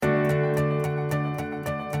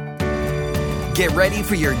Get ready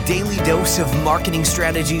for your daily dose of marketing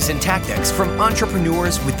strategies and tactics from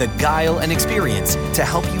entrepreneurs with the guile and experience to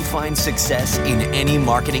help you find success in any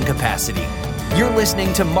marketing capacity. You're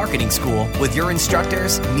listening to Marketing School with your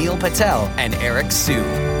instructors, Neil Patel and Eric Siu.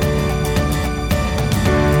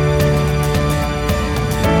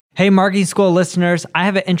 Hey, Marketing School listeners, I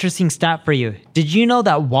have an interesting stat for you. Did you know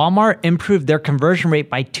that Walmart improved their conversion rate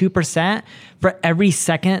by 2% for every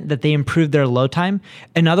second that they improved their load time?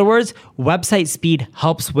 In other words, website speed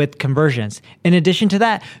helps with conversions. In addition to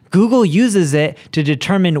that, Google uses it to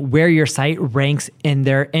determine where your site ranks in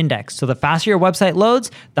their index. So the faster your website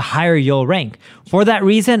loads, the higher you'll rank. For that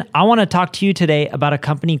reason, I want to talk to you today about a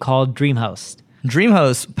company called DreamHost.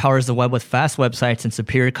 DreamHost powers the web with fast websites and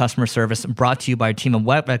superior customer service, brought to you by a team of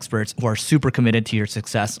web experts who are super committed to your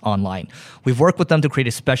success online. We've worked with them to create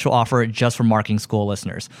a special offer just for Marketing School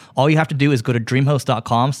listeners. All you have to do is go to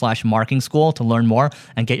dreamhost.com/marketing school to learn more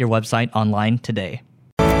and get your website online today.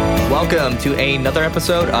 Welcome to another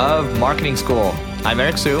episode of Marketing School. I'm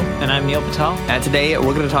Eric Siu. And I'm Neil Patel. And today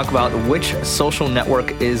we're going to talk about which social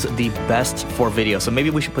network is the best for video. So maybe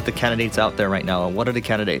we should put the candidates out there right now. What are the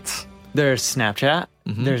candidates? There's Snapchat,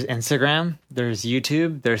 there's Instagram, there's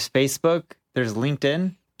YouTube, there's Facebook, there's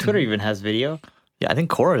LinkedIn. Twitter even has video. Yeah, I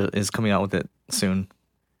think Quora is coming out with it soon.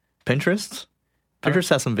 Pinterest? Pinterest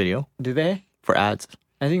has some video. Do they? For ads.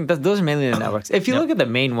 I think those are mainly the networks. If you look at the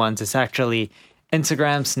main ones, it's actually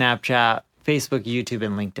Instagram, Snapchat, Facebook, YouTube,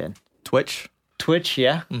 and LinkedIn. Twitch,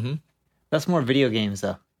 yeah. That's more video games,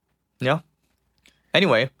 though. Yeah.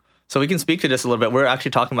 Anyway, so we can speak to this a little bit. We're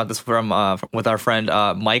actually talking about this with our friend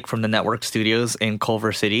Mike from the Network Studios in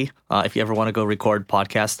Culver City. If you ever want to go record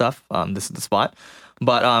podcast stuff, this is the spot.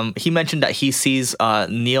 But he mentioned that he sees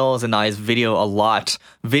Neil's and I's videos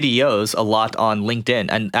a lot on LinkedIn.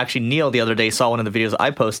 And actually, Neil the other day saw one of the videos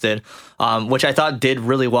I posted, which I thought did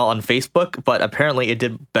really well on Facebook, but apparently it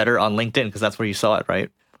did better on LinkedIn because that's where you saw it, right?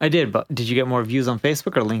 I did, but did you get more views on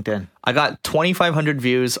Facebook or LinkedIn? I got 2,500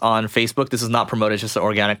 views on Facebook. This is not promoted, just an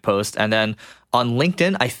organic post. And then on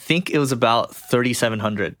LinkedIn, I think it was about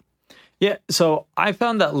 3,700. Yeah, so I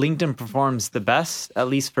found that LinkedIn performs the best, at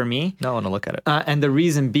least for me. Now I want to look at it. And the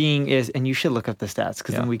reason being is, and you should look up the stats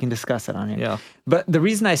because then we can discuss it on here. Yeah. But the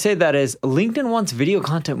reason I say that is LinkedIn wants video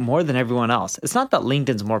content more than everyone else. It's not that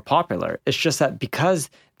LinkedIn's more popular. It's just that because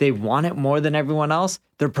they want it more than everyone else,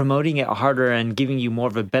 they're promoting it harder and giving you more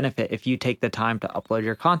of a benefit if you take the time to upload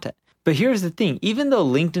your content. But here's the thing, even though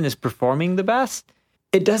LinkedIn is performing the best,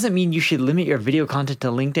 it doesn't mean you should limit your video content to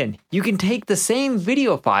LinkedIn. You can take the same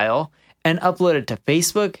video file and upload it to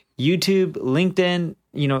Facebook, YouTube, LinkedIn,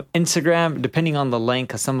 Instagram, depending on the length,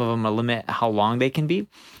 because some of them limit how long they can be,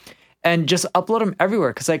 and just upload them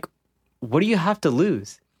everywhere. Because what do you have to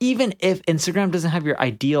lose? Even if Instagram doesn't have your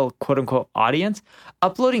ideal quote unquote audience,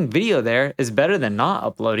 uploading video there is better than not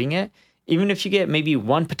uploading it. Even if you get maybe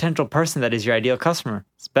one potential person that is your ideal customer,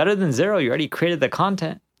 it's better than zero. You already created the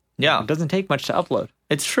content. Yeah. It doesn't take much to upload.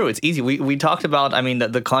 It's true. It's easy. We talked about,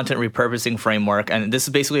 the content repurposing framework, and this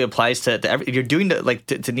basically applies to if you're doing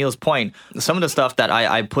to Neil's point, some of the stuff that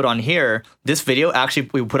I put on here, this video actually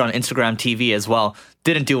we put on Instagram TV as well.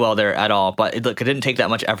 Didn't do well there at all, but it didn't take that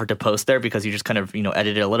much effort to post there because you just kind of,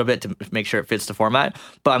 edit it a little bit to make sure it fits the format.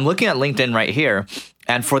 But I'm looking at LinkedIn right here,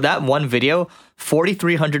 and for that one video,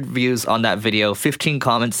 4,300 views on that video, 15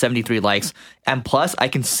 comments, 73 likes, and plus I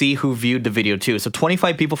can see who viewed the video too. So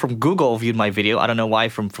 25 people from Google viewed my video. I don't know why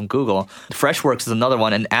from Google. Freshworks is another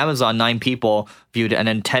one, and Amazon, 9 people viewed it, and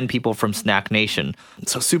then 10 people from Snack Nation.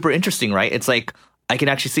 So super interesting, right? It's like I can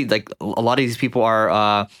actually see a lot of these people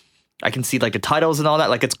are. I can see the titles and all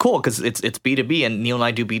that. It's cool because it's B2B, and Neil and I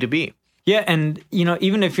do B2B. Yeah, and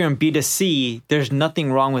even if you're in B2C, there's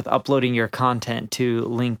nothing wrong with uploading your content to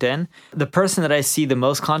LinkedIn. The person that I see the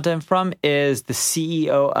most content from is the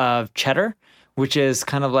CEO of Cheddar, which is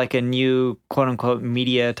kind of like a new quote-unquote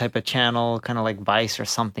media type of channel, kind of like Vice or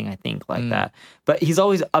something, I think, like that. But he's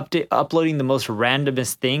always uploading the most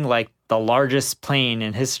randomest thing, like the largest plane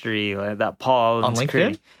in history that Paul on LinkedIn?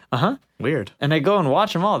 Creating. Weird. And I go and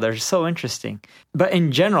watch them all. They're so interesting. But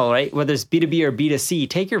in general, right, whether it's B2B or B2C,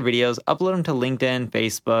 take your videos, upload them to LinkedIn,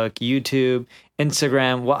 Facebook, YouTube,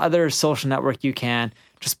 Instagram, what other social network you can.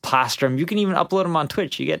 Just plaster them. You can even upload them on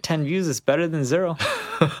Twitch. You get 10 views. It's better than 0.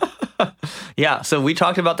 Yeah, so we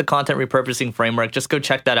talked about the content repurposing framework. Just go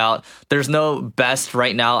check that out. There's no best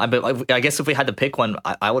right now. I guess if we had to pick one,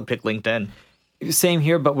 I would pick LinkedIn. Same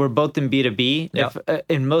here, but we're both in B2B. Yeah.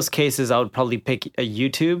 In most cases, I would probably pick a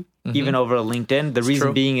YouTube even over LinkedIn. The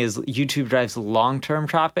reason being is YouTube drives long-term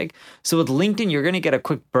traffic. So with LinkedIn, you're going to get a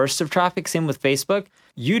quick burst of traffic. Same with Facebook.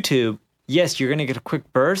 YouTube, yes, you're going to get a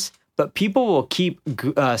quick burst, but people will keep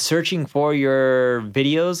searching for your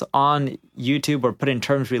videos on YouTube or put in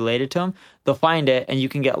terms related to them. They'll find it, and you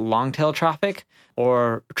can get long tail traffic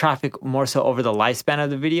or traffic more so over the lifespan of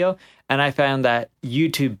the video. And I found that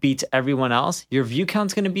YouTube beats everyone else. Your view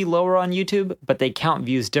count's going to be lower on YouTube, but they count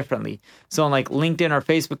views differently. So on like LinkedIn or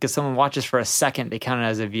Facebook, if someone watches for a second, they count it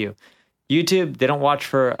as a view. YouTube, they don't watch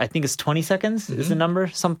for, I think it's 20 seconds is the number,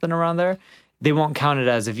 something around there. They won't count it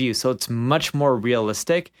as a view. So it's much more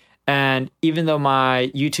realistic. And even though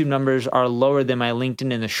my YouTube numbers are lower than my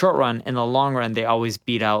LinkedIn in the short run, in the long run, they always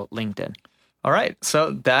beat out LinkedIn. All right.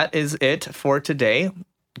 So that is it for today.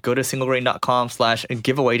 Go to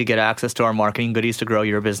singlegrain.com/giveaway to get access to our marketing goodies to grow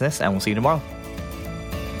your business. And we'll see you tomorrow.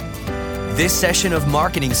 This session of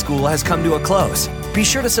Marketing School has come to a close. Be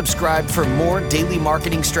sure to subscribe for more daily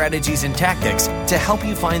marketing strategies and tactics to help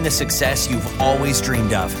you find the success you've always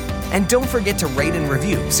dreamed of. And don't forget to rate and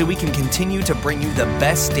review so we can continue to bring you the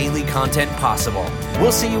best daily content possible.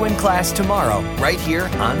 We'll see you in class tomorrow, right here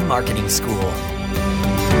on Marketing School.